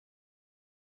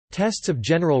Tests of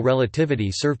general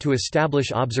relativity serve to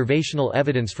establish observational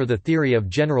evidence for the theory of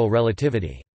general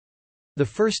relativity. The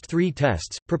first three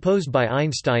tests, proposed by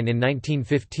Einstein in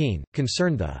 1915,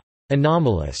 concern the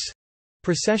anomalous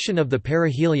precession of the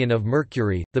perihelion of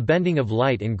Mercury, the bending of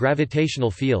light in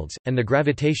gravitational fields, and the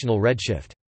gravitational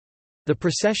redshift. The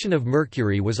precession of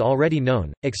Mercury was already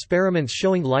known. Experiments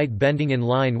showing light bending in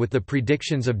line with the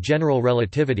predictions of general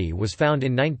relativity was found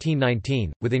in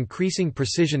 1919, with increasing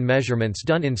precision measurements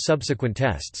done in subsequent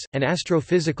tests. An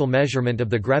astrophysical measurement of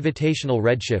the gravitational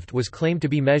redshift was claimed to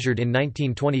be measured in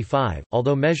 1925,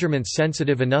 although measurements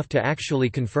sensitive enough to actually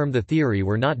confirm the theory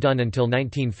were not done until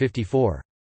 1954.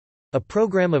 A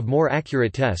program of more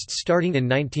accurate tests starting in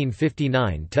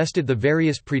 1959 tested the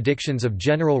various predictions of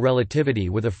general relativity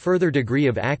with a further degree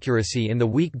of accuracy in the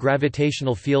weak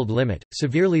gravitational field limit,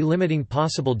 severely limiting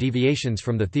possible deviations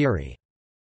from the theory.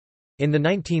 In the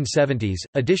 1970s,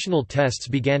 additional tests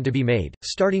began to be made,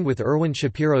 starting with Erwin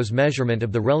Shapiro's measurement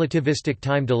of the relativistic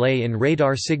time delay in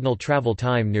radar signal travel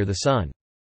time near the Sun.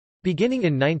 Beginning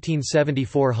in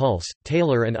 1974, Hulse,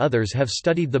 Taylor and others have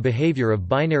studied the behavior of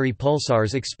binary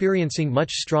pulsars experiencing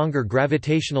much stronger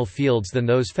gravitational fields than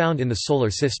those found in the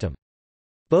Solar System.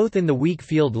 Both in the weak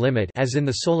field limit as in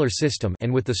the Solar System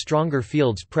and with the stronger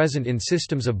fields present in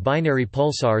systems of binary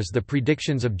pulsars, the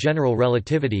predictions of general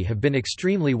relativity have been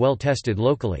extremely well tested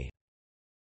locally.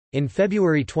 In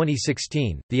February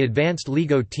 2016, the Advanced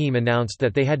LIGO team announced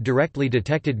that they had directly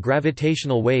detected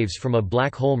gravitational waves from a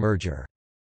black hole merger.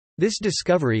 This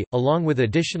discovery, along with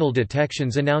additional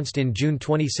detections announced in June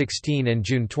 2016 and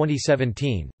June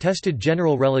 2017, tested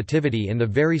general relativity in the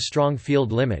very strong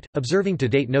field limit, observing to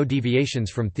date no deviations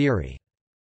from theory.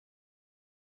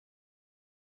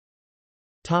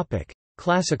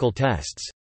 Classical tests.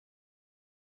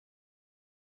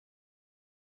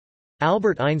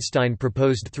 Albert Einstein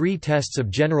proposed three tests of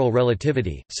general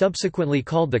relativity, subsequently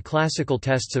called the classical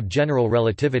tests of general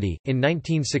relativity, in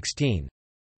 1916.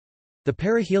 The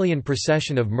perihelion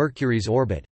precession of Mercury's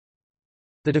orbit,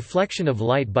 the deflection of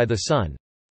light by the Sun,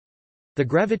 the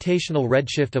gravitational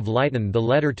redshift of light. In the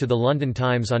letter to the London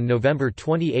Times on November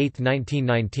 28,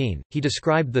 1919, he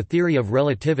described the theory of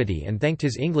relativity and thanked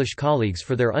his English colleagues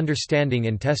for their understanding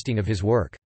and testing of his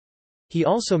work. He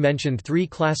also mentioned three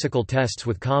classical tests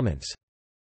with comments.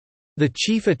 The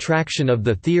chief attraction of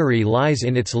the theory lies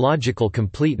in its logical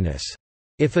completeness.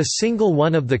 If a single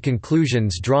one of the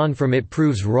conclusions drawn from it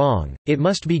proves wrong, it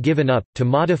must be given up. To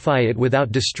modify it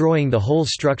without destroying the whole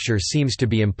structure seems to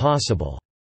be impossible.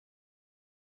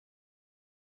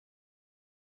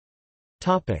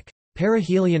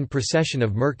 Perihelion precession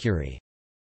of Mercury.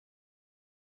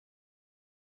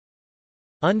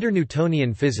 Under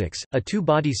Newtonian physics, a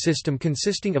two-body system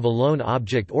consisting of a lone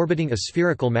object orbiting a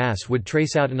spherical mass would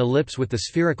trace out an ellipse with the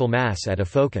spherical mass at a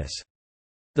focus.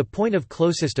 The point of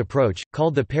closest approach,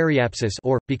 called the periapsis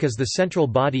or, because the central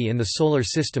body in the Solar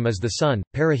System is the Sun,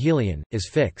 perihelion, is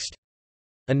fixed.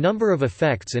 A number of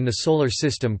effects in the Solar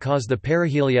System cause the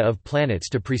perihelia of planets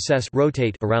to precess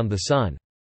rotate around the Sun.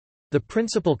 The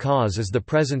principal cause is the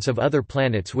presence of other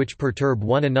planets which perturb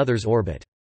one another's orbit.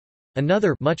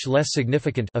 Another much less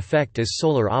significant effect is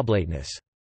solar oblateness.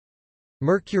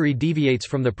 Mercury deviates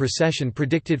from the precession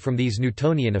predicted from these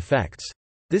Newtonian effects.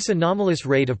 This anomalous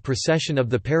rate of precession of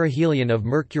the perihelion of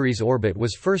Mercury's orbit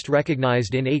was first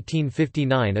recognized in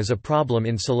 1859 as a problem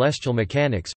in celestial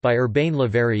mechanics, by Urbain Le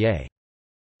Verrier.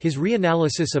 His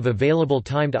reanalysis of available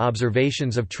timed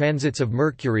observations of transits of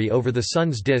Mercury over the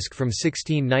Sun's disk from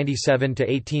 1697 to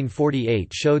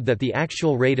 1848 showed that the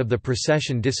actual rate of the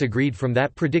precession disagreed from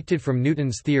that predicted from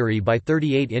Newton's theory by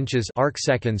 38 inches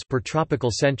arcseconds per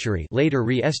tropical century, later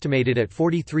re-estimated at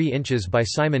 43 inches by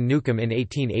Simon Newcomb in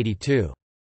 1882.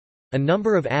 A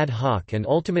number of ad hoc and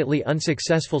ultimately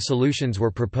unsuccessful solutions were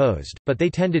proposed, but they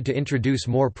tended to introduce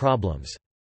more problems.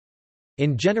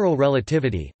 In general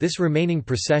relativity, this remaining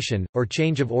precession, or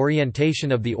change of orientation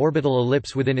of the orbital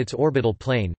ellipse within its orbital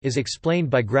plane, is explained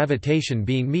by gravitation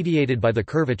being mediated by the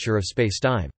curvature of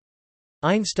spacetime.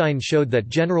 Einstein showed that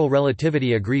general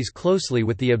relativity agrees closely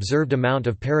with the observed amount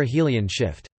of perihelion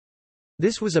shift.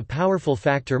 This was a powerful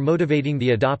factor motivating the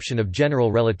adoption of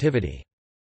general relativity.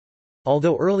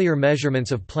 Although earlier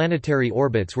measurements of planetary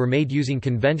orbits were made using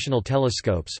conventional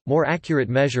telescopes, more accurate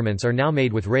measurements are now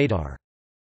made with radar.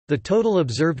 The total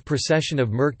observed precession of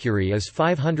Mercury is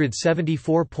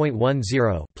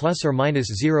 574.10 plus or minus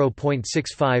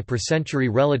 0.65 per century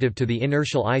relative to the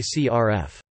inertial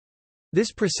ICRF.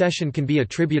 This precession can be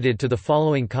attributed to the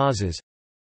following causes.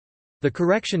 The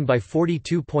correction by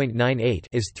 42.98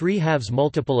 is 3/2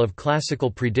 multiple of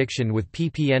classical prediction with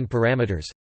ppn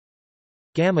parameters.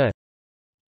 Gamma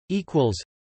equals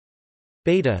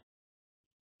beta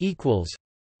equals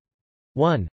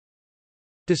 1.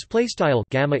 Display style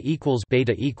gamma equals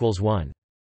beta equals 1.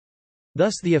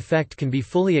 Thus the effect can be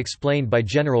fully explained by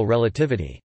general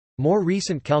relativity. More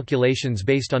recent calculations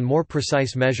based on more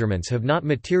precise measurements have not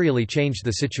materially changed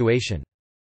the situation.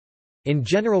 In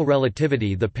general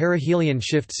relativity, the perihelion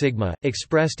shift sigma,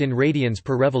 expressed in radians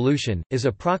per revolution, is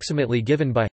approximately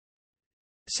given by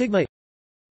sigma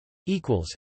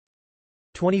equals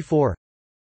 24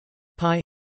 pi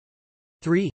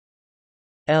 3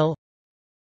 L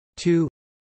 2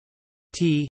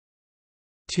 T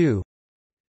 2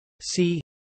 C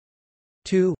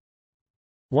 2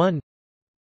 1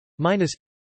 minus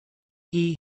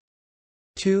E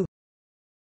 2.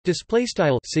 Display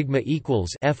style sigma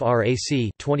equals frac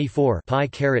 24 pi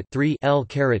caret 3 L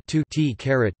caret 2 T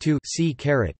caret 2 C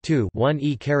caret 2 1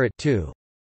 E caret 2,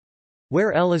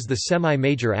 where L is the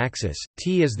semi-major axis,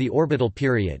 T is the orbital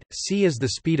period, C is the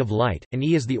speed of light, and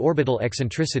E is the orbital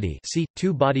eccentricity. See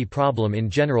two-body problem in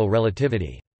general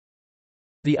relativity.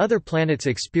 The other planets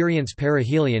experience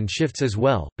perihelion shifts as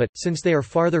well, but, since they are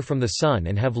farther from the Sun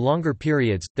and have longer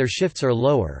periods, their shifts are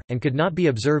lower, and could not be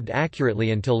observed accurately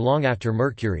until long after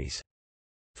Mercury's.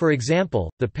 For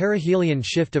example, the perihelion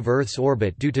shift of Earth's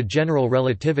orbit due to general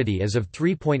relativity is of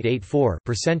 3.84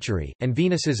 per century, and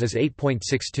Venus's is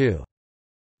 8.62.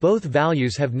 Both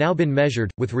values have now been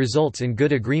measured, with results in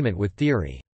good agreement with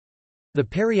theory. The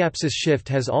periapsis shift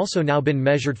has also now been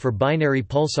measured for binary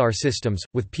pulsar systems,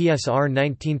 with PSR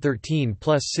 1913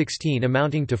 plus 16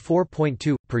 amounting to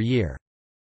 4.2 per year.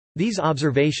 These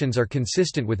observations are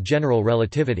consistent with general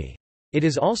relativity. It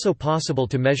is also possible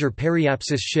to measure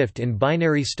periapsis shift in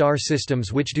binary star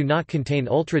systems which do not contain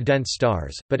ultra-dense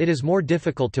stars, but it is more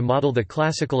difficult to model the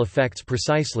classical effects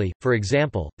precisely. For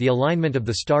example, the alignment of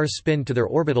the star's spin to their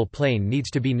orbital plane needs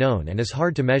to be known and is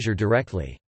hard to measure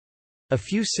directly. A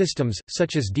few systems,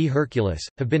 such as D Hercules,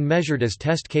 have been measured as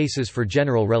test cases for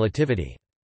general relativity.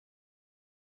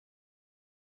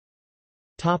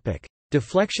 Topic: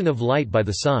 Deflection of light by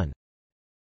the Sun.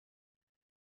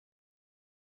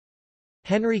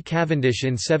 Henry Cavendish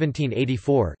in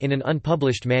 1784 in an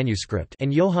unpublished manuscript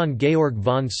and Johann Georg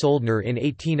von Soldner in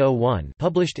 1801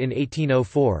 published in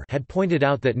 1804 had pointed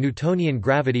out that Newtonian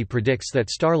gravity predicts that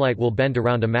starlight will bend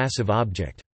around a massive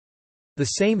object. The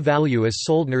same value as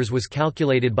Soldner's was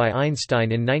calculated by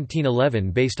Einstein in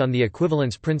 1911 based on the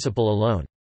equivalence principle alone.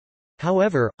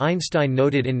 However, Einstein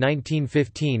noted in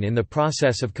 1915 in the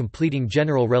process of completing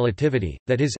general relativity,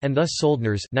 that his and thus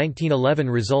Soldner's 1911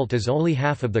 result is only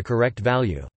half of the correct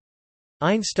value.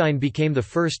 Einstein became the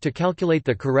first to calculate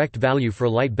the correct value for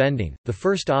light bending. The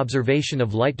first observation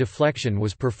of light deflection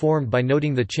was performed by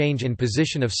noting the change in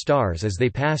position of stars as they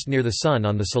passed near the Sun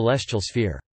on the celestial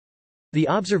sphere. The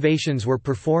observations were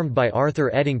performed by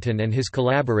Arthur Eddington and his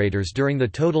collaborators during the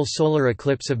total solar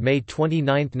eclipse of May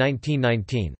 29,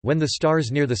 1919, when the stars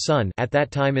near the Sun, at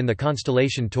that time in the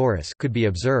constellation Taurus, could be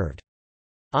observed.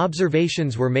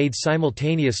 Observations were made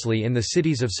simultaneously in the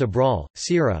cities of Sobral,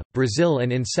 Ceará, Brazil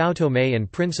and in São Tomé and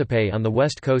Príncipe on the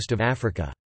west coast of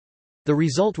Africa. The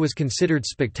result was considered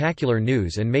spectacular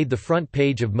news and made the front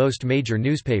page of most major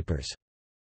newspapers.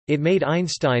 It made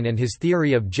Einstein and his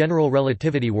theory of general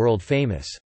relativity world famous.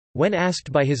 When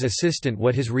asked by his assistant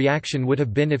what his reaction would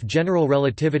have been if general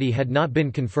relativity had not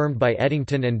been confirmed by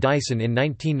Eddington and Dyson in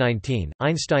 1919,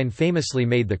 Einstein famously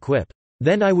made the quip,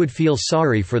 "Then I would feel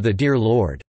sorry for the dear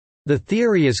Lord. The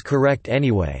theory is correct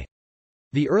anyway."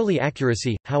 The early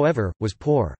accuracy, however, was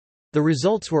poor. The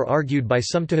results were argued by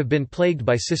some to have been plagued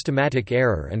by systematic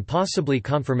error and possibly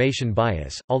confirmation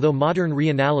bias, although modern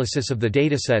reanalysis of the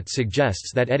dataset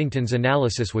suggests that Eddington's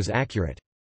analysis was accurate.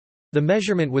 The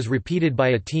measurement was repeated by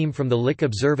a team from the Lick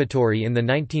Observatory in the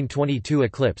 1922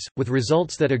 eclipse, with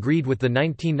results that agreed with the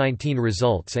 1919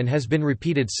 results and has been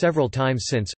repeated several times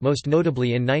since, most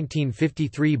notably in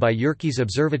 1953 by Yerkes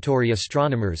Observatory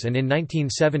astronomers and in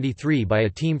 1973 by a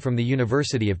team from the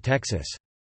University of Texas.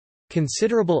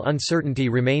 Considerable uncertainty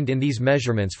remained in these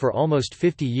measurements for almost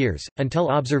 50 years, until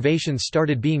observations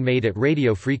started being made at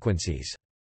radio frequencies.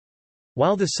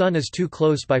 While the Sun is too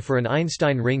close by for an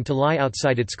Einstein ring to lie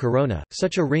outside its corona,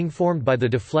 such a ring formed by the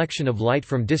deflection of light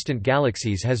from distant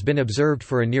galaxies has been observed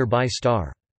for a nearby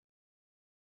star.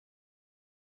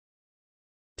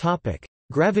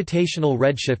 Gravitational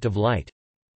redshift of light.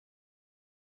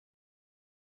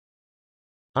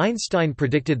 Einstein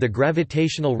predicted the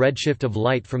gravitational redshift of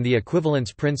light from the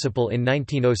equivalence principle in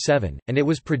 1907, and it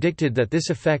was predicted that this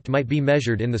effect might be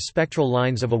measured in the spectral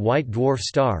lines of a white dwarf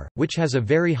star, which has a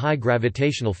very high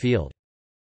gravitational field.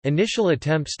 Initial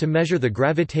attempts to measure the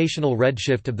gravitational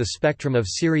redshift of the spectrum of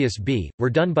Sirius B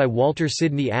were done by Walter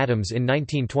Sidney Adams in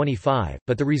 1925,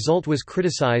 but the result was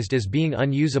criticized as being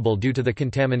unusable due to the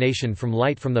contamination from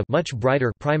light from the much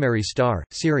brighter primary star,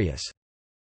 Sirius.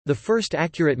 The first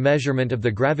accurate measurement of the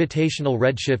gravitational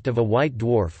redshift of a white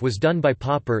dwarf was done by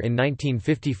Popper in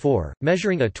 1954,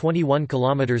 measuring a 21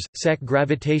 km/s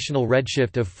gravitational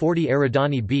redshift of 40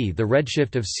 Eridani b. The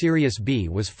redshift of Sirius B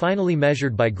was finally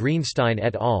measured by Greenstein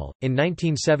et al. in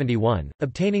 1971,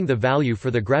 obtaining the value for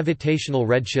the gravitational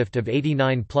redshift of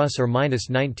 89 ±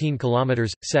 19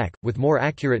 km/s, with more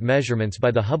accurate measurements by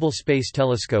the Hubble Space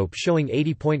Telescope showing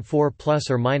 80.4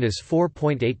 ±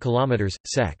 4.8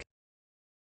 km/s.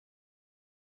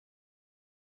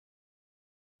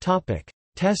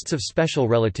 Tests of special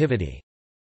relativity.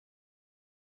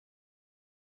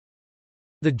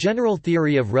 The general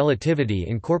theory of relativity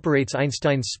incorporates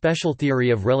Einstein's special theory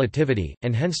of relativity,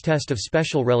 and hence test of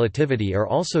special relativity are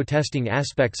also testing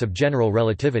aspects of general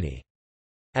relativity.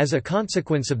 As a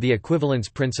consequence of the equivalence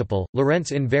principle,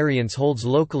 Lorentz invariance holds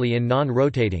locally in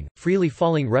non-rotating, freely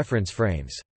falling reference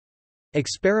frames.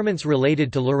 Experiments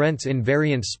related to Lorentz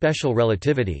invariance special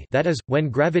relativity, that is, when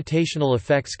gravitational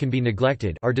effects can be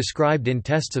neglected, are described in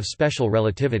tests of special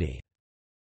relativity.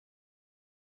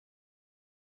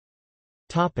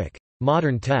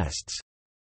 Modern tests.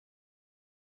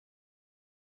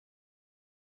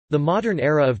 The modern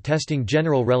era of testing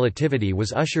general relativity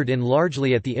was ushered in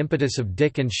largely at the impetus of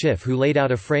Dick and Schiff, who laid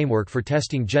out a framework for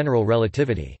testing general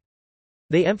relativity.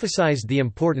 They emphasized the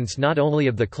importance not only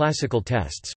of the classical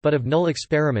tests, but of null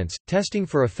experiments, testing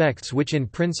for effects which in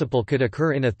principle could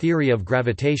occur in a theory of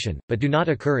gravitation, but do not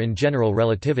occur in general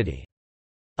relativity.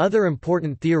 Other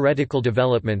important theoretical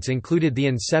developments included the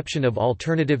inception of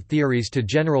alternative theories to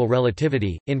general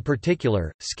relativity, in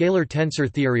particular, scalar tensor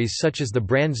theories such as the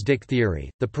Brans-Dicke theory,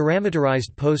 the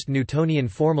parameterized post-Newtonian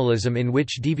formalism in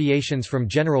which deviations from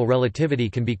general relativity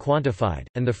can be quantified,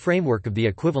 and the framework of the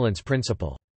equivalence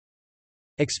principle.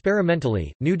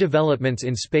 Experimentally, new developments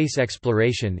in space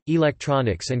exploration,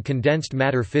 electronics and condensed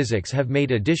matter physics have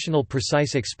made additional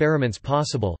precise experiments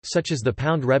possible, such as the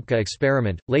Pound-Rebka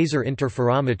experiment, laser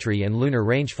interferometry and lunar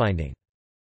rangefinding.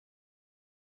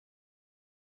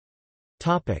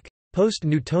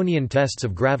 Post-Newtonian tests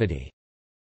of gravity.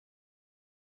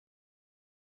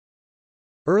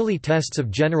 Early tests of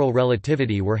general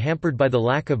relativity were hampered by the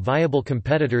lack of viable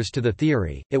competitors to the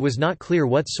theory. It was not clear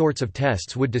what sorts of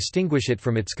tests would distinguish it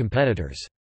from its competitors.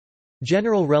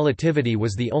 General relativity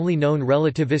was the only known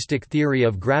relativistic theory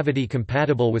of gravity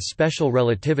compatible with special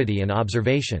relativity and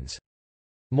observations.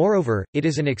 Moreover, it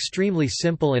is an extremely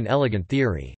simple and elegant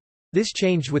theory. This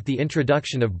changed with the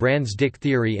introduction of Brans-Dicke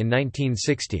theory in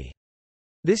 1960.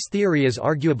 This theory is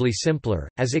arguably simpler,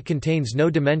 as it contains no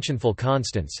dimensionful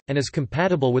constants, and is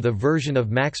compatible with a version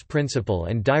of Mach's principle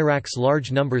and Dirac's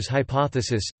large numbers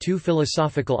hypothesis, two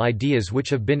philosophical ideas which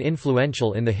have been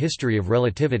influential in the history of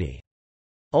relativity.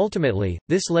 Ultimately,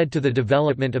 this led to the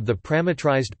development of the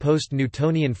parametrized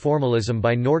post-Newtonian formalism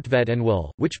by Nordtvedt and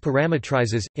Will, which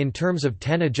parametrizes, in terms of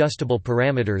 10 adjustable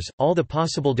parameters, all the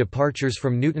possible departures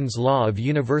from Newton's law of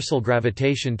universal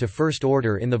gravitation to first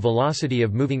order in the velocity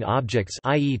of moving objects,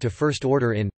 i.e. to first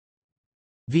order in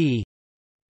v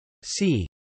c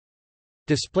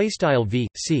v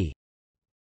c,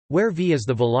 where v is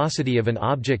the velocity of an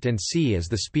object and c is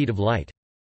the speed of light.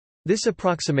 This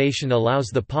approximation allows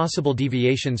the possible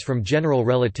deviations from general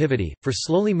relativity, for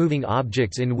slowly moving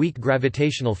objects in weak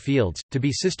gravitational fields, to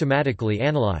be systematically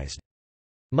analyzed.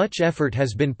 Much effort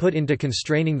has been put into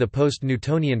constraining the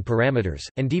post-Newtonian parameters,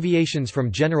 and deviations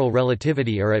from general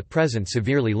relativity are at present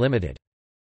severely limited.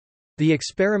 The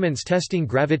experiments testing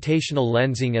gravitational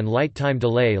lensing and light time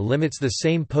delay limits the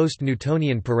same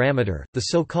post-Newtonian parameter, the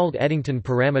so-called Eddington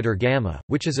parameter gamma,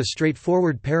 which is a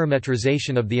straightforward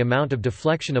parametrization of the amount of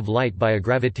deflection of light by a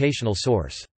gravitational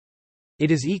source.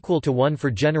 It is equal to 1 for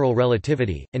general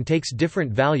relativity, and takes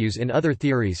different values in other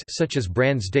theories such as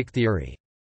Brans-Dicke theory.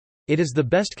 It is the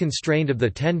best constrained of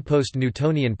the 10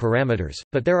 post-Newtonian parameters,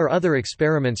 but there are other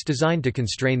experiments designed to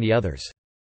constrain the others.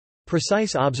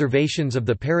 Precise observations of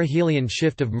the perihelion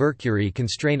shift of Mercury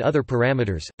constrain other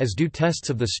parameters, as do tests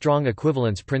of the strong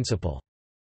equivalence principle.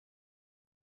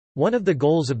 One of the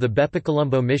goals of the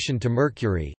Bepicolombo mission to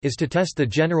Mercury is to test the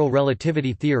general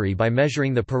relativity theory by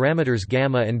measuring the parameters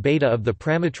gamma and beta of the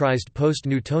parametrized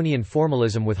post-Newtonian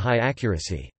formalism with high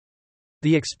accuracy.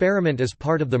 The experiment is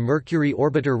part of the Mercury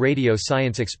Orbiter Radio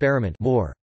Science Experiment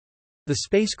 (MORE). The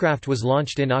spacecraft was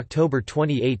launched in October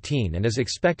 2018 and is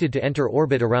expected to enter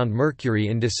orbit around Mercury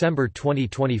in December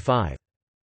 2025.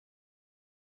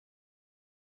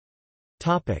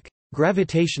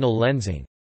 Gravitational lensing.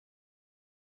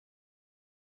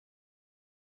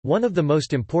 One of the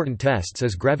most important tests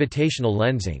is gravitational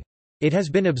lensing. It has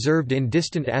been observed in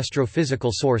distant astrophysical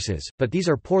sources, but these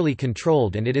are poorly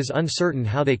controlled and it is uncertain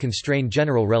how they constrain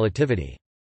general relativity.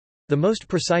 The most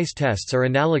precise tests are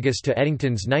analogous to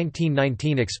Eddington's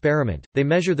 1919 experiment. They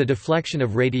measure the deflection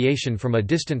of radiation from a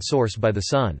distant source by the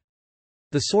Sun.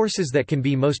 The sources that can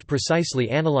be most precisely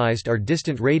analyzed are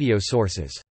distant radio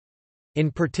sources.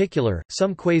 In particular,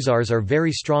 some quasars are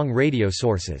very strong radio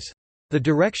sources. The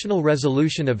directional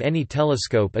resolution of any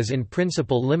telescope is in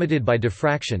principle limited by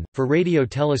diffraction. For radio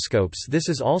telescopes, this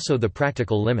is also the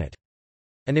practical limit.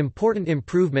 An important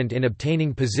improvement in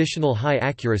obtaining positional high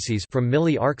accuracies from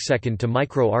milli-arcsecond to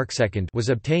micro-arcsecond was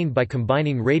obtained by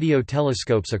combining radio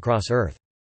telescopes across Earth.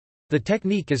 The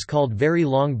technique is called Very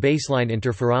Long Baseline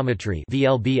Interferometry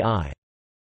 (VLBI).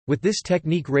 With this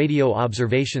technique, radio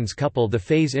observations couple the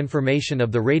phase information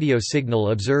of the radio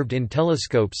signal observed in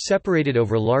telescopes separated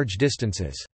over large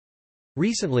distances.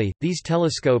 Recently, these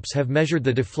telescopes have measured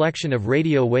the deflection of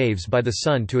radio waves by the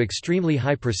Sun to extremely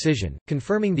high precision,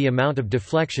 confirming the amount of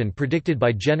deflection predicted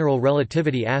by general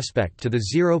relativity aspect to the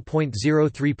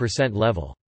 0.03%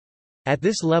 level. At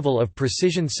this level of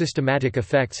precision, systematic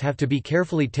effects have to be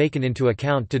carefully taken into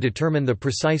account to determine the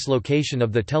precise location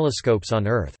of the telescopes on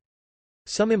Earth.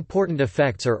 Some important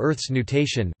effects are Earth's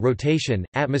nutation, rotation,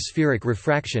 atmospheric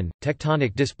refraction,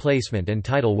 tectonic displacement and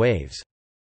tidal waves.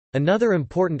 Another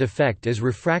important effect is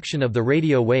refraction of the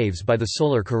radio waves by the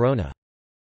solar corona.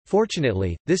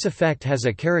 Fortunately, this effect has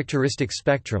a characteristic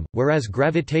spectrum, whereas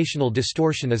gravitational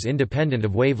distortion is independent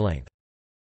of wavelength.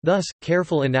 Thus,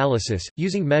 careful analysis,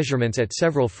 using measurements at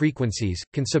several frequencies,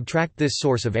 can subtract this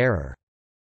source of error.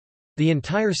 The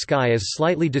entire sky is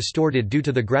slightly distorted due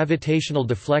to the gravitational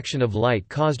deflection of light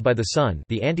caused by the Sun,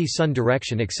 the anti-Sun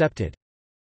direction accepted.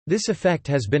 This effect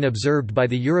has been observed by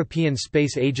the European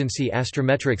Space Agency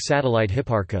astrometric satellite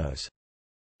Hipparcos.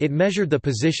 It measured the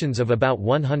positions of about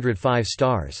 105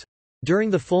 stars. During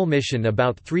the full mission,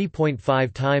 about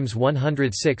 3.5 times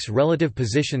 106 relative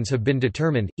positions have been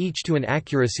determined, each to an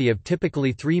accuracy of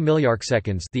typically 3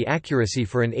 milliarcseconds, the accuracy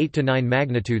for an 8 to 9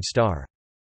 magnitude star.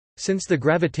 Since the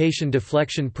gravitation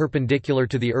deflection perpendicular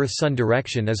to the Earth-Sun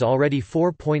direction is already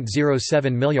 4.07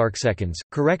 milliarcseconds,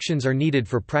 corrections are needed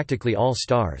for practically all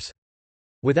stars.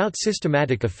 Without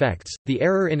systematic effects, the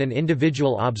error in an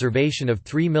individual observation of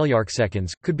 3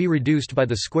 milliarcseconds could be reduced by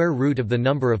the square root of the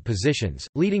number of positions,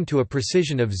 leading to a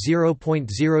precision of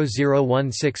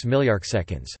 0.0016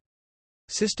 milliarcseconds.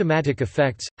 Systematic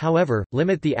effects, however,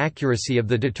 limit the accuracy of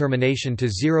the determination to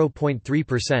 0.3%.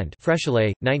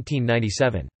 Frechelet,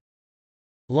 1997.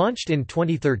 Launched in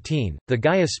 2013, the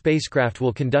Gaia spacecraft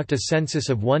will conduct a census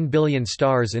of 1 billion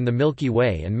stars in the Milky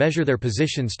Way and measure their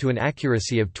positions to an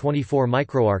accuracy of 24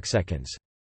 microarcseconds.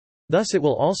 Thus it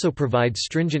will also provide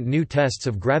stringent new tests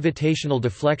of gravitational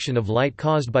deflection of light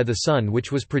caused by the Sun,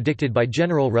 which was predicted by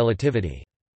general relativity.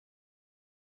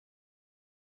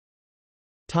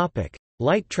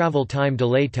 Light travel time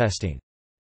delay testing.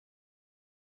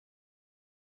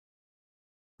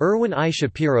 Irwin I.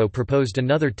 Shapiro proposed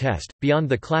another test, beyond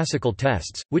the classical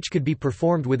tests, which could be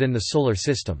performed within the Solar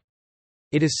System.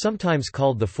 It is sometimes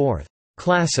called the fourth,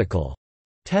 classical,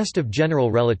 test of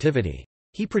general relativity.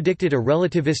 He predicted a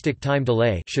relativistic time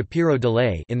delay, Shapiro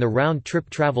delay, in the round-trip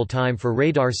travel time for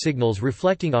radar signals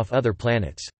reflecting off other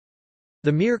planets.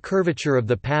 The mere curvature of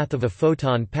the path of a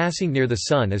photon passing near the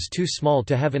Sun is too small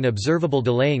to have an observable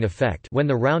delaying effect when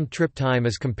the round-trip time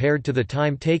is compared to the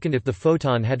time taken if the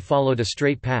photon had followed a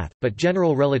straight path, but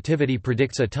general relativity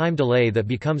predicts a time delay that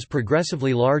becomes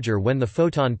progressively larger when the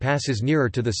photon passes nearer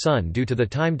to the Sun due to the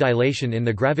time dilation in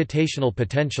the gravitational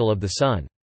potential of the Sun.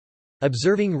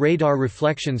 Observing radar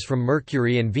reflections from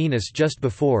Mercury and Venus just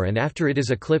before and after it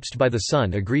is eclipsed by the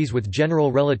Sun agrees with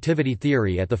general relativity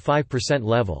theory at the 5%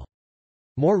 level.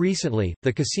 More recently,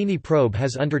 the Cassini probe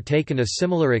has undertaken a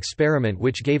similar experiment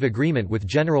which gave agreement with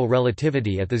general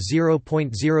relativity at the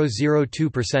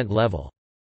 0.002% level.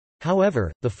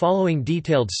 However, the following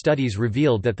detailed studies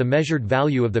revealed that the measured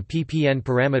value of the ppn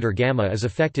parameter gamma is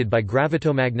affected by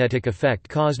gravitomagnetic effect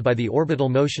caused by the orbital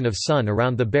motion of Sun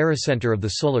around the barycenter of the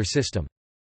Solar System.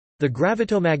 The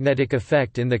gravitomagnetic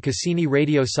effect in the Cassini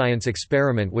radioscience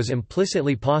experiment was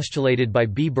implicitly postulated by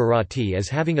B. Bharati as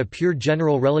having a pure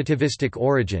general relativistic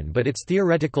origin, but its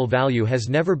theoretical value has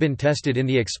never been tested in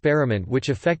the experiment, which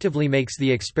effectively makes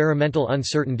the experimental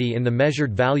uncertainty in the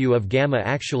measured value of gamma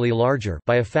actually larger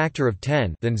by a factor of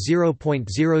 10 than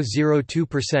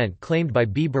 0.002% claimed by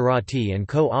B. Bharati and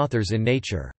co-authors in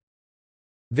Nature.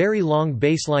 Very long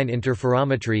baseline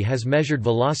interferometry has measured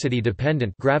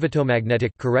velocity-dependent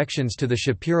gravitomagnetic corrections to the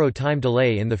Shapiro time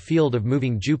delay in the field of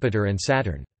moving Jupiter and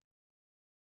Saturn.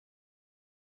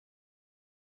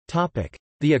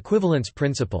 The equivalence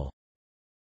principle.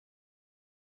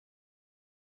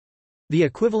 The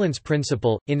equivalence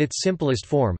principle, in its simplest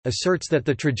form, asserts that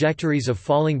the trajectories of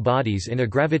falling bodies in a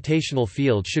gravitational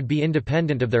field should be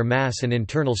independent of their mass and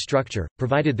internal structure,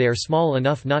 provided they are small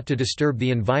enough not to disturb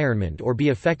the environment or be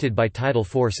affected by tidal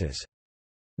forces.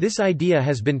 This idea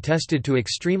has been tested to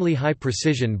extremely high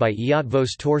precision by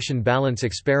Eötvös torsion balance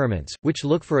experiments, which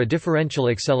look for a differential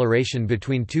acceleration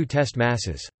between two test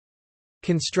masses.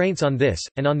 Constraints on this,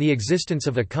 and on the existence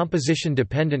of a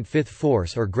composition-dependent fifth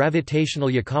force or gravitational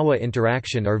Yukawa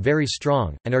interaction are very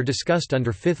strong, and are discussed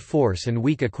under fifth force and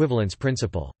weak equivalence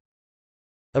principle.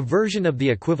 A version of the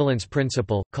equivalence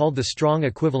principle, called the strong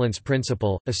equivalence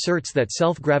principle, asserts that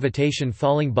self-gravitation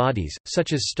falling bodies,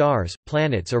 such as stars,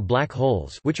 planets or black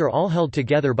holes, which are all held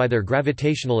together by their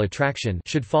gravitational attraction,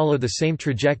 should follow the same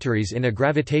trajectories in a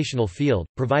gravitational field,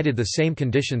 provided the same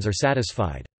conditions are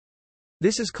satisfied.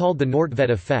 This is called the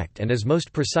Nordtvedt effect and is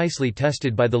most precisely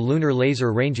tested by the Lunar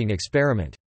Laser Ranging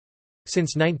Experiment.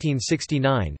 Since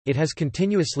 1969, it has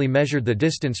continuously measured the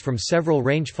distance from several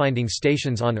range-finding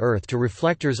stations on Earth to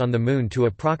reflectors on the Moon to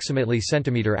approximately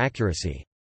centimeter accuracy.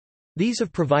 These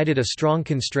have provided a strong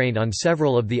constraint on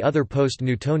several of the other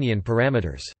post-Newtonian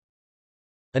parameters.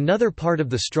 Another part of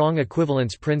the strong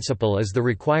equivalence principle is the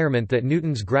requirement that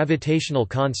Newton's gravitational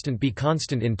constant be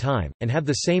constant in time, and have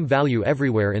the same value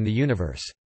everywhere in the universe.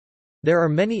 There are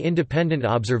many independent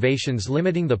observations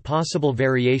limiting the possible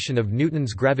variation of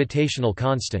Newton's gravitational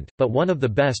constant, but one of the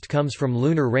best comes from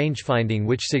lunar rangefinding,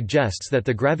 which suggests that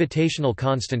the gravitational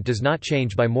constant does not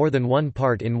change by more than 1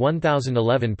 part in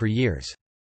 1011 per years.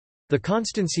 The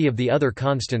constancy of the other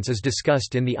constants is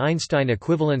discussed in the Einstein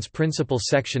equivalence principle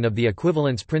section of the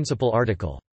equivalence principle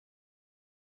article.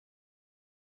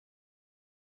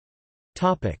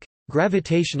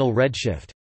 Gravitational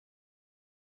redshift.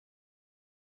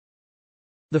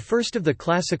 The first of the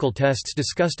classical tests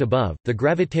discussed above, the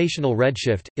gravitational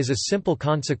redshift, is a simple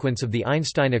consequence of the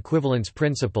Einstein equivalence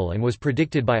principle and was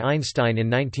predicted by Einstein in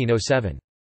 1907.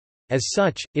 As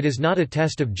such, it is not a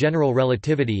test of general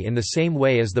relativity in the same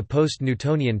way as the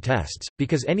post-Newtonian tests,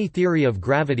 because any theory of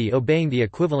gravity obeying the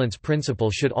equivalence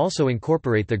principle should also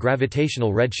incorporate the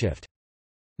gravitational redshift.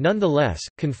 Nonetheless,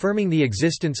 confirming the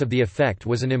existence of the effect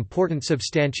was an important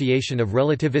substantiation of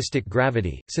relativistic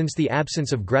gravity, since the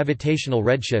absence of gravitational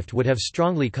redshift would have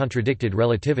strongly contradicted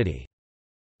relativity.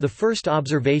 The first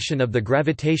observation of the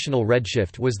gravitational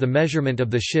redshift was the measurement of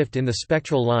the shift in the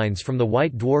spectral lines from the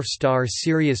white dwarf star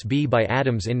Sirius B by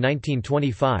Adams in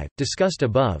 1925, discussed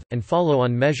above, and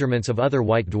follow-on measurements of other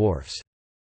white dwarfs.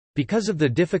 Because of the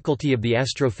difficulty of the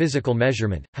astrophysical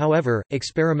measurement, however,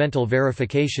 experimental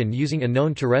verification using a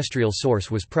known terrestrial source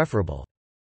was preferable.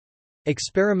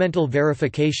 Experimental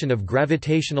verification of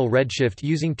gravitational redshift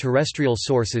using terrestrial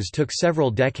sources took several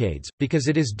decades, because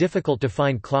it is difficult to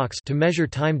find clocks to measure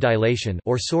time dilation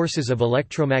or sources of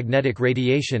electromagnetic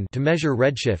radiation to measure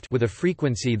redshift with a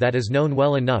frequency that is known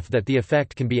well enough that the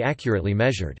effect can be accurately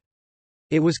measured.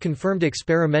 It was confirmed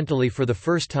experimentally for the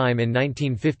first time in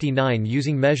 1959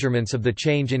 using measurements of the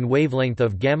change in wavelength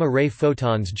of gamma-ray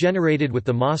photons generated with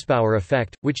the Mossbauer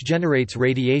effect, which generates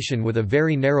radiation with a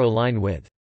very narrow line width.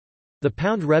 The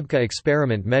Pound-Rebka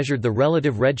experiment measured the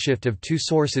relative redshift of two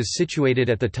sources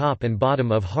situated at the top and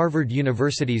bottom of Harvard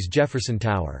University's Jefferson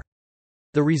Tower.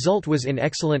 The result was in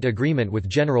excellent agreement with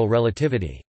general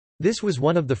relativity. This was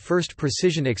one of the first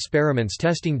precision experiments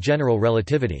testing general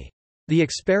relativity. The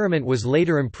experiment was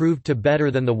later improved to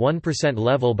better than the 1%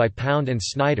 level by Pound and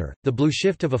Snyder. The blue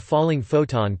shift of a falling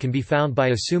photon can be found by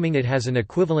assuming it has an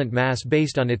equivalent mass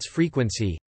based on its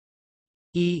frequency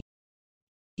E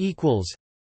equals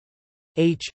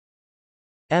h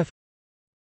f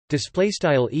display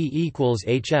style E equals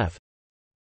hf,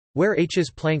 where h is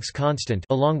Planck's constant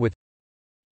along with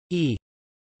E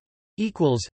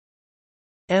equals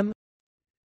m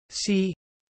c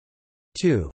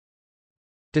 2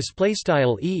 display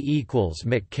style E equals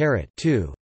mc caret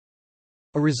 2,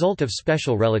 a result of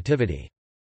special relativity.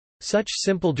 Such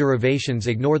simple derivations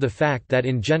ignore the fact that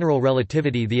in general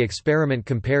relativity the experiment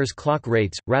compares clock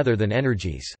rates rather than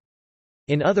energies.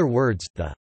 In other words,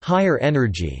 the higher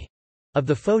energy of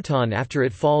the photon after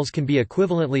it falls can be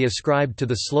equivalently ascribed to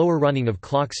the slower running of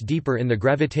clocks deeper in the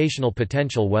gravitational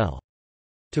potential well.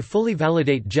 To fully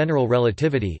validate general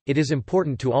relativity, it is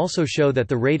important to also show that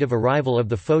the rate of arrival of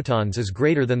the photons is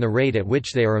greater than the rate at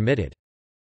which they are emitted.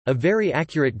 A very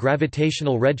accurate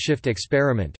gravitational redshift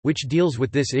experiment, which deals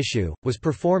with this issue, was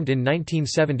performed in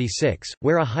 1976,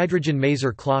 where a hydrogen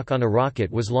maser clock on a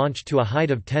rocket was launched to a height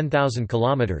of 10,000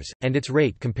 km, and its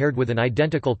rate compared with an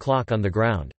identical clock on the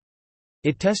ground.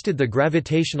 It tested the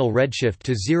gravitational redshift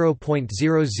to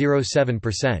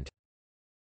 0.007%.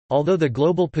 Although the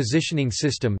Global Positioning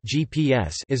System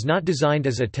 (GPS) is not designed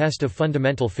as a test of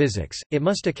fundamental physics, it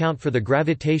must account for the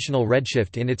gravitational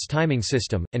redshift in its timing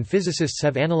system, and physicists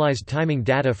have analyzed timing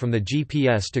data from the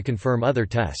GPS to confirm other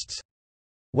tests.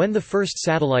 When the first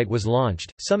satellite was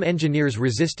launched, some engineers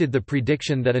resisted the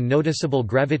prediction that a noticeable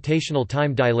gravitational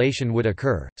time dilation would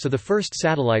occur, so the first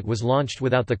satellite was launched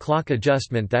without the clock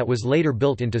adjustment that was later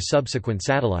built into subsequent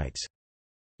satellites.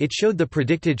 It showed the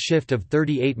predicted shift of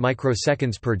 38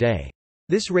 microseconds per day.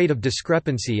 This rate of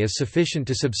discrepancy is sufficient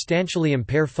to substantially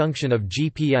impair function of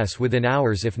GPS within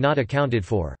hours if not accounted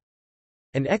for.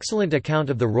 An excellent account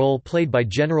of the role played by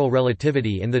general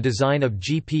relativity in the design of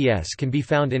GPS can be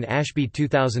found in Ashby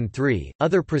 2003.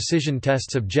 Other precision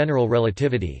tests of general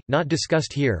relativity, not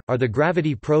discussed here, are the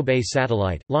Gravity Probe A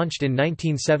satellite, launched in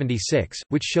 1976,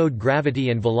 which showed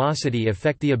gravity and velocity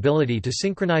affect the ability to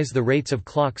synchronize the rates of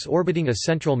clocks orbiting a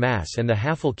central mass, and the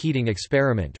Haffel-Keating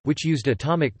experiment, which used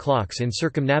atomic clocks in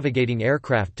circumnavigating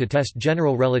aircraft to test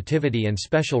general relativity and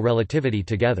special relativity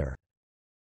together.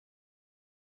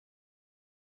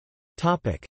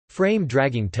 Frame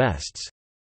dragging tests.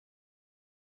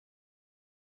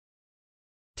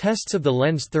 Tests of the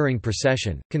lens-Thirring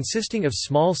precession, consisting of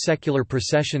small secular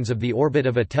precessions of the orbit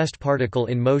of a test particle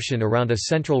in motion around a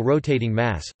central rotating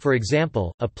mass, for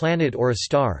example, a planet or a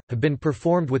star, have been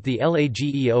performed with the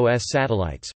LAGEOS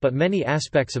satellites, but many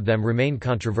aspects of them remain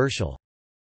controversial.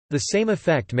 The same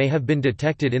effect may have been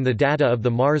detected in the data of the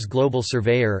Mars Global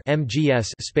Surveyor (MGS)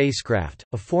 spacecraft,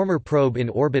 a former probe in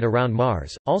orbit around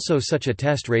Mars. Also, such a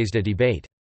test raised a debate.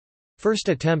 First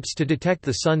attempts to detect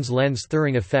the Sun's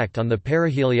lens-Thirring effect on the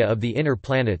perihelia of the inner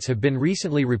planets have been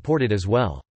recently reported as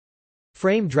well.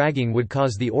 Frame dragging would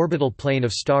cause the orbital plane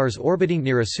of stars orbiting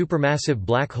near a supermassive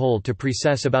black hole to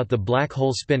precess about the black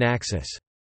hole spin axis.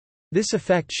 This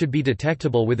effect should be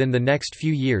detectable within the next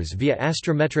few years via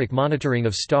astrometric monitoring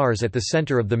of stars at the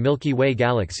center of the Milky Way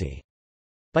galaxy.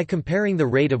 By comparing the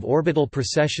rate of orbital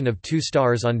precession of two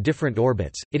stars on different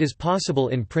orbits, it is possible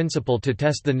in principle to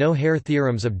test the no-hair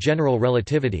theorems of general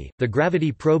relativity. The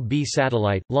Gravity Probe B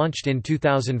satellite, launched in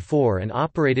 2004 and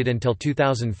operated until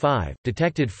 2005,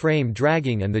 detected frame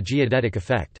dragging and the geodetic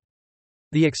effect.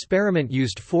 The experiment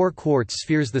used 4 quartz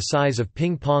spheres the size of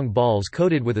ping-pong balls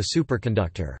coated with a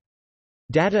superconductor.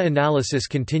 Data analysis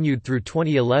continued through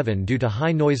 2011 due to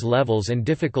high noise levels and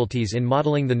difficulties in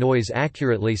modeling the noise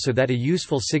accurately so that a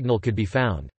useful signal could be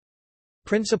found.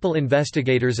 Principal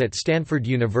investigators at Stanford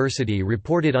University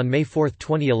reported on May 4,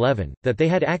 2011, that they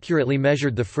had accurately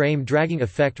measured the frame dragging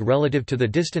effect relative to the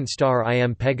distant star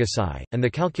IM Pegasi, and the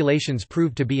calculations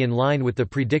proved to be in line with the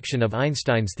prediction of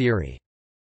Einstein's theory.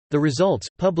 The results,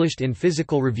 published in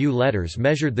Physical Review Letters,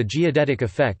 measured the geodetic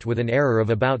effect with an error of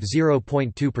about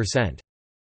 0.2%.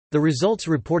 The results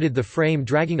reported the frame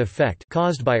dragging effect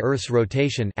caused by Earth's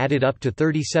rotation added up to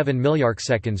 37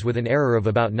 milliarcseconds with an error of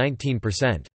about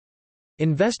 19%.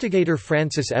 Investigator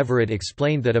Francis Everett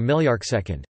explained that a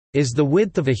milliarcsecond is the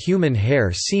width of a human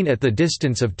hair seen at the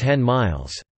distance of 10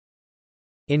 miles.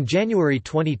 In January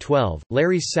 2012,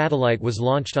 LARIES satellite was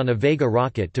launched on a Vega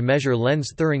rocket to measure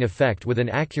lens-Thirring effect with an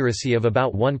accuracy of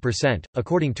about 1%,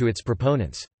 according to its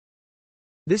proponents.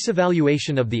 This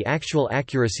evaluation of the actual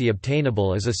accuracy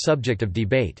obtainable is a subject of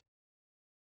debate.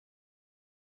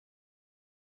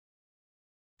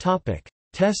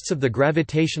 Tests of the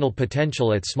gravitational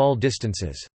potential at small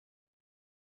distances.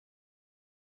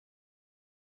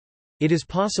 It is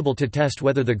possible to test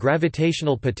whether the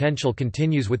gravitational potential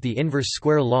continues with the inverse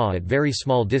square law at very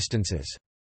small distances.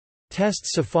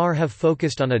 Tests so far have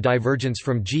focused on a divergence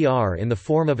from GR in the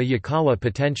form of a Yukawa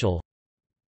potential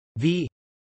V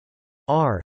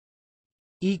R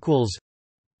equals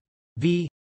V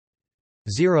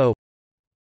 0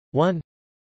 1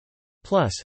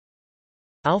 plus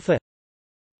alpha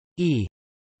E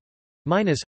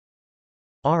minus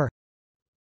R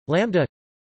lambda.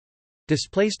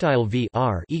 Display style V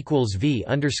R equals V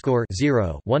underscore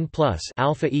 0 1 plus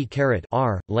alpha E caret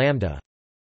R lambda.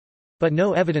 But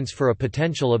no evidence for a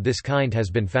potential of this kind has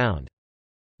been found.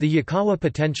 The Yukawa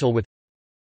potential with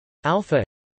alpha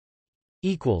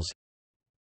equals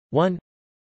 1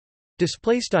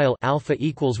 display style alpha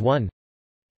equals 1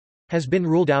 has been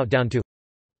ruled out down to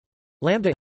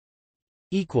lambda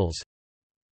equals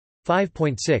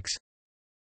 5.6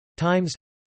 times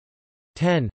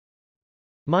 10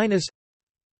 minus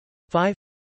 5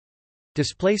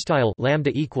 display style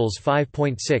lambda equals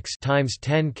 5.6 times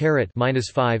 10 caret minus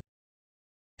 5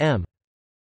 m.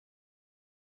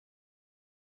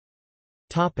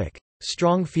 Topic: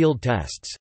 Strong field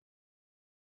tests.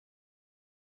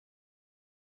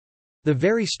 The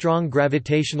very strong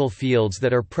gravitational fields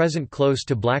that are present close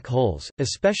to black holes,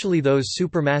 especially those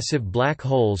supermassive black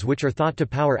holes which are thought to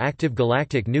power active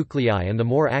galactic nuclei and the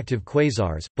more active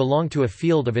quasars, belong to a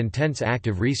field of intense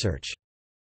active research.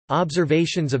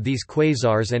 Observations of these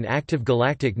quasars and active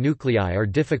galactic nuclei are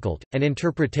difficult, and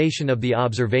interpretation of the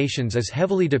observations is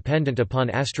heavily dependent upon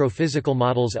astrophysical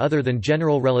models other than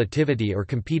general relativity or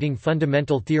competing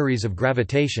fundamental theories of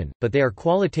gravitation, but they are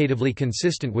qualitatively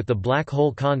consistent with the black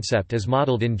hole concept as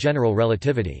modeled in general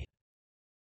relativity.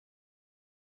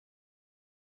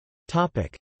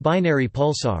 Binary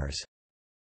pulsars.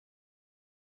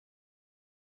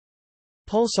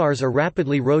 Pulsars are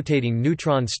rapidly rotating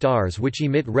neutron stars which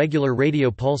emit regular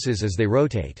radio pulses as they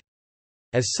rotate.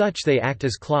 As such, they act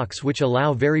as clocks which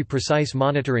allow very precise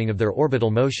monitoring of their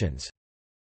orbital motions.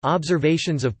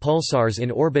 Observations of pulsars in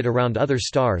orbit around other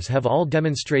stars have all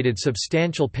demonstrated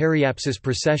substantial periapsis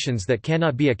precessions that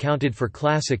cannot be accounted for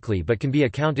classically but can be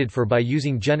accounted for by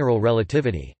using general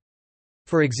relativity.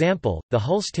 For example, the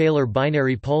Hulse-Taylor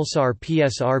binary pulsar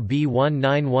PSR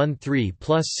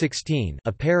B1913+16,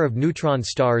 a pair of neutron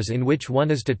stars in which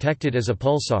one is detected as a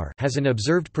pulsar, has an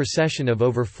observed precession of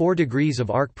over 4 degrees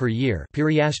of arc per year,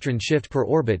 periastron shift per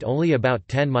orbit only about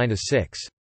 10⁻⁶.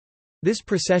 This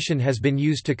precession has been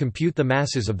used to compute the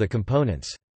masses of the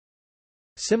components.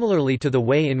 Similarly to the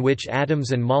way in which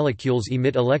atoms and molecules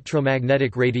emit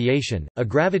electromagnetic radiation, a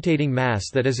gravitating mass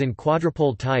that is in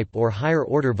quadrupole type or higher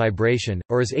order vibration,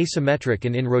 or is asymmetric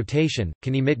and in rotation,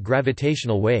 can emit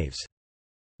gravitational waves.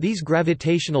 These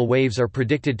gravitational waves are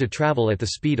predicted to travel at the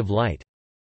speed of light.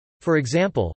 For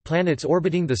example, planets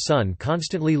orbiting the Sun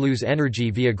constantly lose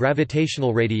energy via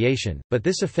gravitational radiation, but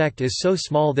this effect is so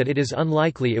small that it is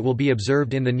unlikely it will be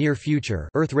observed in the near future.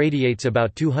 Earth radiates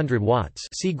about 200 watts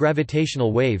see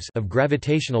gravitational waves of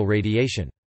gravitational radiation.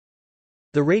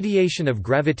 The radiation of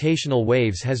gravitational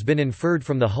waves has been inferred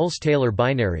from the Hulse-Taylor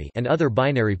binary and other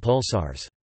binary pulsars.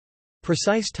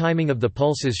 Precise timing of the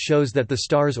pulses shows that the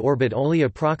stars orbit only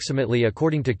approximately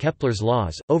according to Kepler's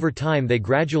laws. Over time they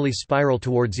gradually spiral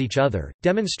towards each other,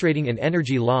 demonstrating an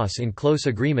energy loss in close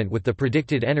agreement with the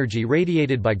predicted energy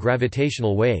radiated by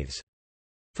gravitational waves.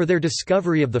 For their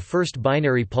discovery of the first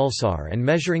binary pulsar and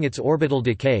measuring its orbital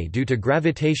decay due to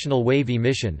gravitational wave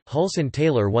emission, Hulse and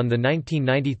Taylor won the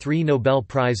 1993 Nobel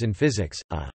Prize in Physics.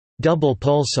 A double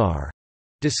pulsar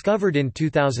discovered in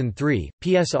 2003,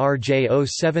 PSR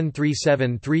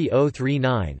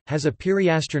J07373039, has a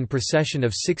periastron precession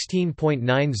of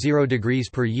 16.90 degrees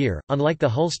per year. Unlike the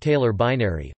Hulse-Taylor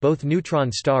binary, both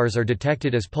neutron stars are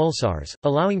detected as pulsars,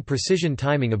 allowing precision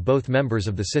timing of both members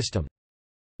of the system.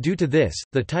 Due to this,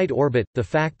 the tight orbit, the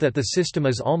fact that the system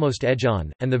is almost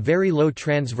edge-on, and the very low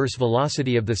transverse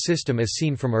velocity of the system as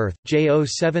seen from Earth,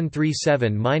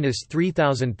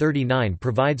 J0737-3039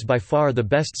 provides by far the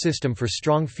best system for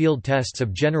strong field tests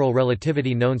of general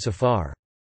relativity known so far.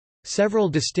 Several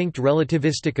distinct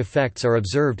relativistic effects are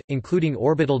observed, including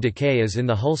orbital decay as in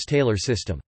the Hulse-Taylor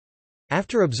system.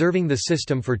 After observing the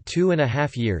system for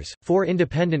 2.5 years, 4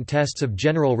 independent tests of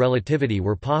general relativity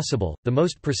were possible, the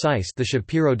most precise the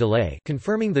Shapiro delay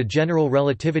confirming the general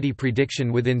relativity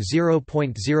prediction within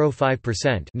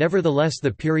 0.05%. Nevertheless,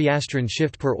 the periastron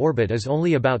shift per orbit is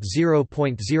only about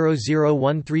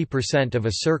 0.0013% of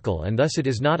a circle, and thus it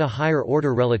is not a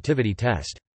higher-order relativity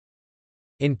test.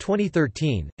 In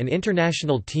 2013, an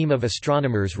international team of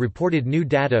astronomers reported new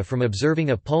data from observing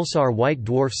a pulsar white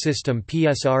dwarf system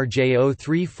PSR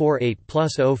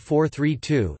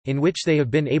J0348+0432, in which they have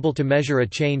been able to measure a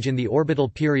change in the orbital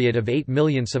period of 8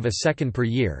 millionths of a second per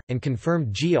year, and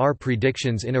confirmed GR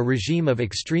predictions in a regime of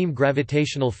extreme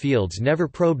gravitational fields never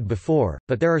probed before,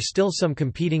 but there are still some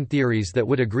competing theories that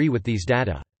would agree with these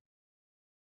data.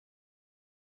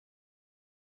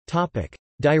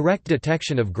 Direct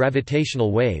detection of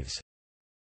gravitational waves.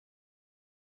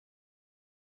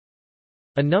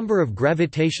 A number of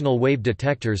gravitational wave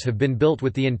detectors have been built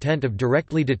with the intent of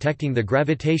directly detecting the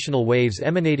gravitational waves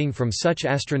emanating from such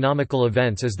astronomical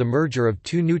events as the merger of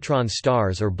 2 neutron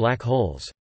stars or black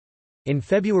holes. In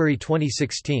February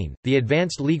 2016, the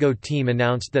Advanced LIGO team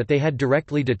announced that they had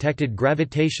directly detected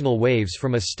gravitational waves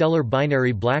from a stellar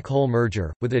binary black hole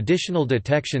merger, with additional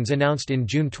detections announced in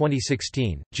June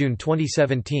 2016, June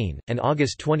 2017, and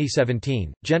August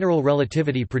 2017. General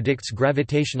relativity predicts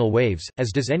gravitational waves,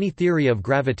 as does any theory of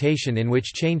gravitation in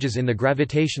which changes in the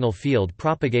gravitational field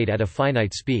propagate at a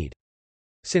finite speed.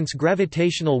 Since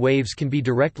gravitational waves can be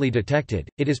directly detected,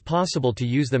 it is possible to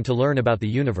use them to learn about the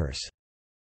universe.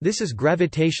 This is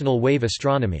gravitational wave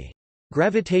astronomy.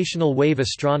 Gravitational wave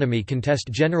astronomy can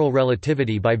test general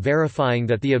relativity by verifying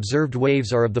that the observed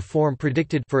waves are of the form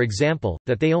predicted, for example,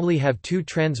 that they only have two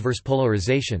transverse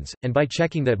polarizations, and by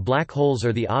checking that black holes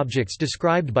are the objects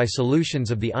described by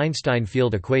solutions of the Einstein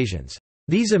field equations.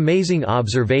 These amazing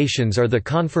observations are the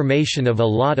confirmation of a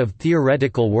lot of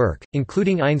theoretical work,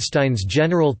 including Einstein's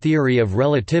general theory of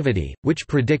relativity, which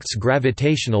predicts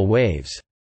gravitational waves,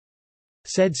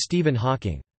 said Stephen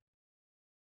Hawking.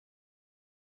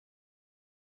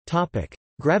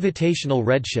 Gravitational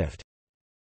redshift.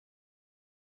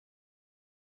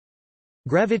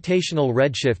 Gravitational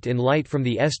redshift in light from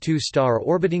the S2 star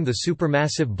orbiting the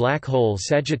supermassive black hole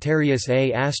Sagittarius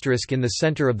A** in the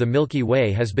center of the Milky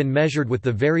Way has been measured with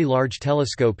the Very Large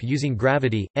Telescope using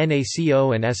gravity,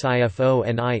 NACO and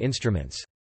SIFO-NI instruments.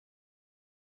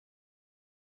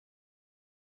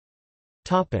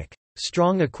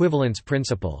 Strong equivalence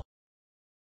principle.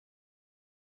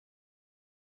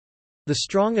 The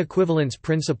strong equivalence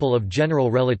principle of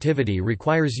general relativity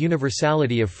requires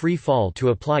universality of free fall to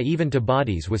apply even to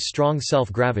bodies with strong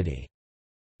self-gravity.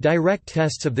 Direct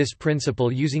tests of this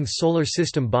principle using solar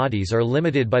system bodies are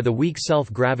limited by the weak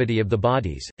self-gravity of the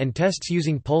bodies, and tests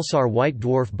using pulsar white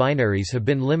dwarf binaries have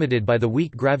been limited by the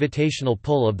weak gravitational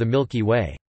pull of the Milky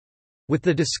Way. With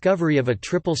the discovery of a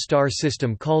triple-star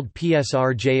system called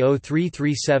PSR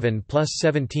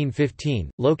J0337+1715,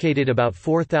 located about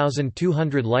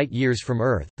 4,200 light-years from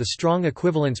Earth, the strong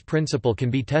equivalence principle can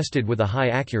be tested with a high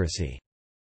accuracy.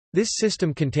 This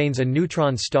system contains a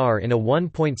neutron star in a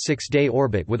 1.6-day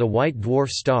orbit with a white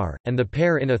dwarf star, and the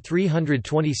pair in a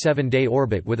 327-day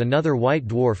orbit with another white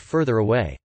dwarf further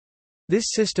away.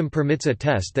 This system permits a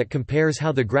test that compares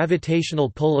how the gravitational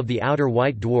pull of the outer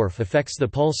white dwarf affects the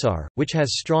pulsar, which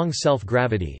has strong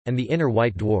self-gravity, and the inner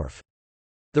white dwarf.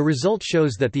 The result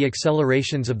shows that the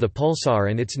accelerations of the pulsar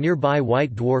and its nearby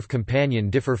white dwarf companion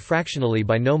differ fractionally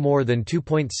by no more than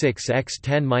 2.6 x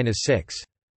 10⁻⁶.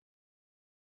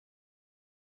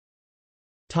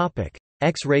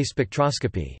 X-ray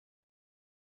spectroscopy.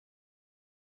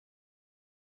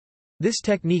 This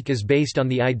technique is based on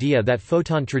the idea that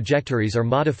photon trajectories are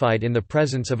modified in the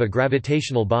presence of a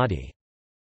gravitational body.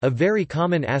 A very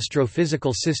common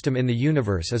astrophysical system in the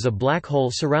universe is a black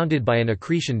hole surrounded by an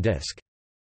accretion disk.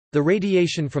 The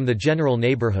radiation from the general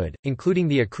neighborhood, including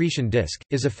the accretion disk,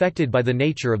 is affected by the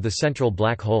nature of the central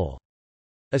black hole.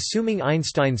 Assuming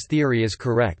Einstein's theory is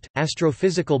correct,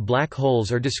 astrophysical black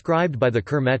holes are described by the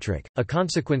Kerr metric, a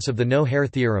consequence of the no-hair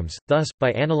theorems. Thus,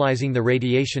 by analyzing the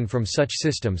radiation from such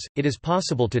systems, it is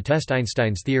possible to test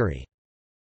Einstein's theory.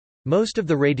 Most of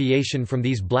the radiation from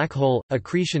these black hole,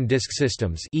 accretion disk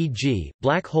systems, e.g.,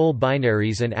 black hole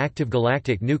binaries and active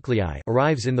galactic nuclei,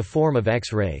 arrives in the form of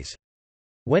X-rays.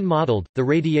 When modeled, the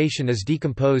radiation is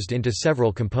decomposed into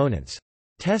several components.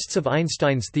 Tests of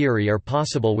Einstein's theory are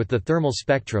possible with the thermal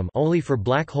spectrum only for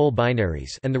black hole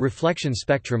binaries and the reflection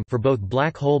spectrum for both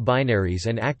black hole binaries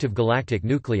and active galactic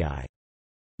nuclei.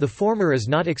 The former is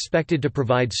not expected to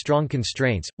provide strong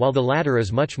constraints, while the latter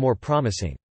is much more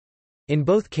promising. In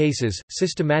both cases,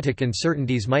 systematic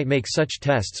uncertainties might make such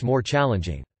tests more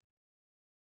challenging.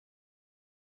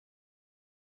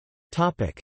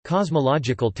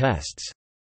 Cosmological tests.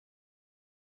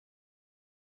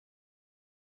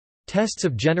 Tests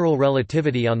of general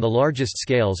relativity on the largest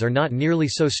scales are not nearly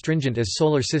so stringent as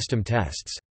solar system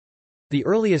tests. The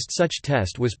earliest such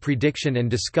test was prediction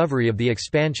and discovery of the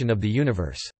expansion of the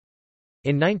universe.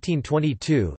 In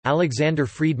 1922, Alexander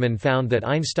Friedmann found that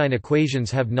Einstein equations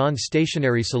have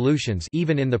non-stationary solutions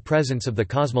even in the presence of the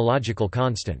cosmological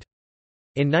constant.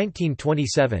 In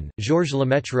 1927, Georges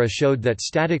Lemaitre showed that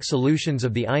static solutions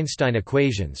of the Einstein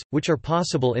equations, which are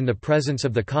possible in the presence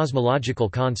of the cosmological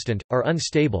constant, are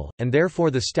unstable, and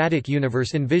therefore the static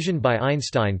universe envisioned by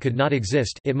Einstein could not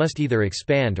exist, it must either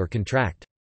expand or contract.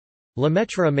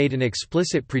 Lemaitre made an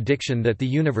explicit prediction that the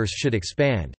universe should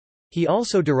expand. He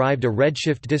also derived a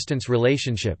redshift distance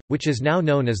relationship, which is now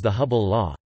known as the Hubble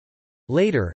law.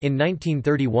 Later, in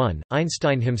 1931,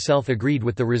 Einstein himself agreed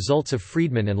with the results of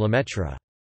Friedmann and Lemaitre.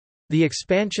 The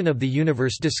expansion of the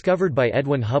universe discovered by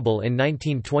Edwin Hubble in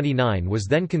 1929 was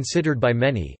then considered by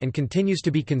many and continues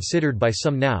to be considered by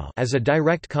some now as a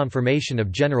direct confirmation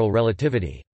of general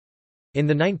relativity. In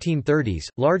the 1930s,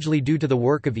 largely due to the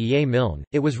work of E. A. Milne,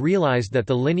 it was realized that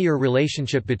the linear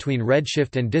relationship between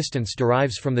redshift and distance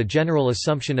derives from the general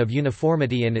assumption of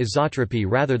uniformity and isotropy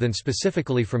rather than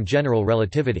specifically from general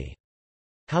relativity.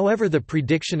 However, the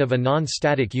prediction of a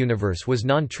non-static universe was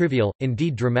non-trivial,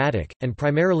 indeed dramatic, and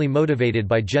primarily motivated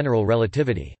by general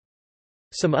relativity.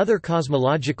 Some other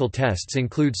cosmological tests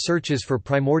include searches for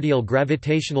primordial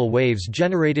gravitational waves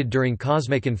generated during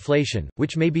cosmic inflation,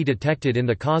 which may be detected in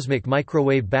the cosmic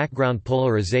microwave background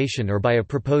polarization or by a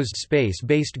proposed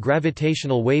space-based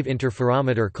gravitational wave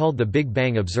interferometer called the Big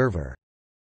Bang Observer.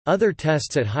 Other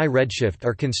tests at high redshift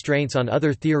are constraints on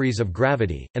other theories of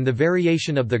gravity, and the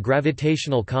variation of the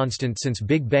gravitational constant since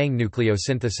Big Bang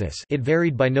nucleosynthesis. It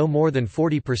varied by no more than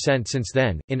 40% since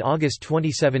then. In August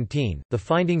 2017, the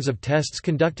findings of tests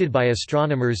conducted by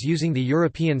astronomers using the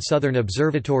European Southern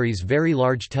Observatory's Very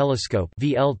Large Telescope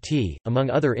 (VLT), among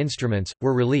other instruments,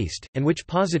 were released, and which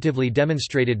positively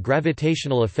demonstrated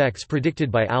gravitational effects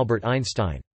predicted by Albert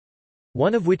Einstein.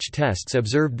 One of which tests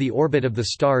observed the orbit of the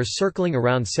stars circling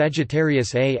around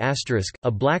Sagittarius A*,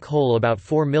 a black hole about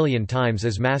 4 million times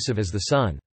as massive as the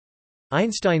Sun.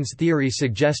 Einstein's theory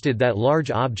suggested that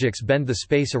large objects bend the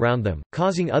space around them,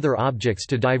 causing other objects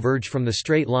to diverge from the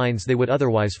straight lines they would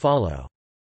otherwise follow.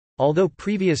 Although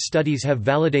previous studies have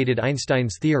validated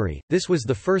Einstein's theory, this was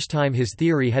the first time his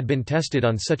theory had been tested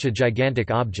on such a gigantic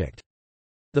object.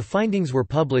 The findings were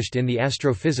published in the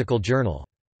Astrophysical Journal.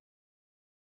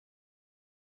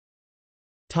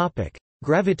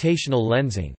 Gravitational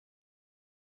lensing.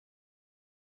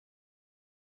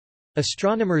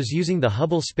 Astronomers using the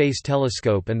Hubble Space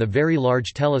Telescope and the Very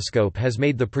Large Telescope has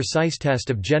made the precise test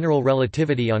of general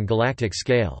relativity on galactic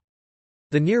scale.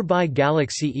 The nearby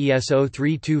galaxy ESO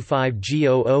 325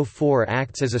 G004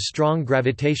 acts as a strong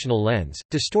gravitational lens,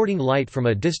 distorting light from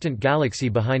a distant galaxy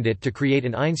behind it to create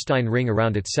an Einstein ring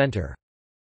around its center.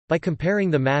 By comparing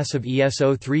the mass of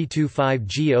ESO 325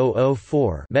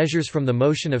 G004 measures from the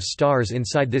motion of stars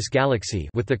inside this galaxy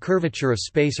with the curvature of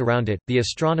space around it, the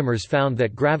astronomers found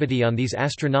that gravity on these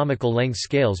astronomical length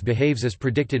scales behaves as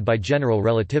predicted by general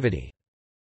relativity.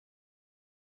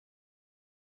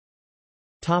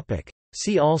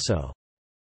 See also: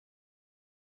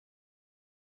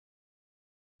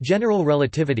 General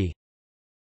relativity,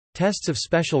 Tests of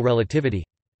special relativity.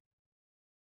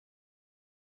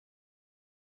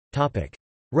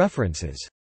 References.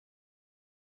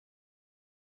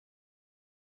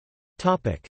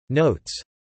 Notes.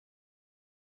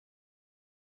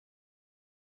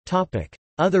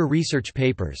 Other research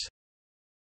papers.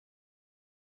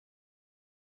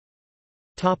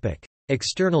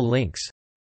 External links.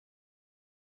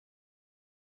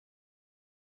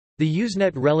 The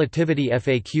Usenet Relativity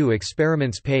FAQ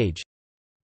Experiments page.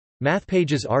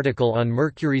 MathPage's article on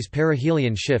Mercury's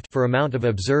perihelion shift for amount of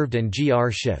observed and GR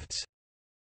shifts.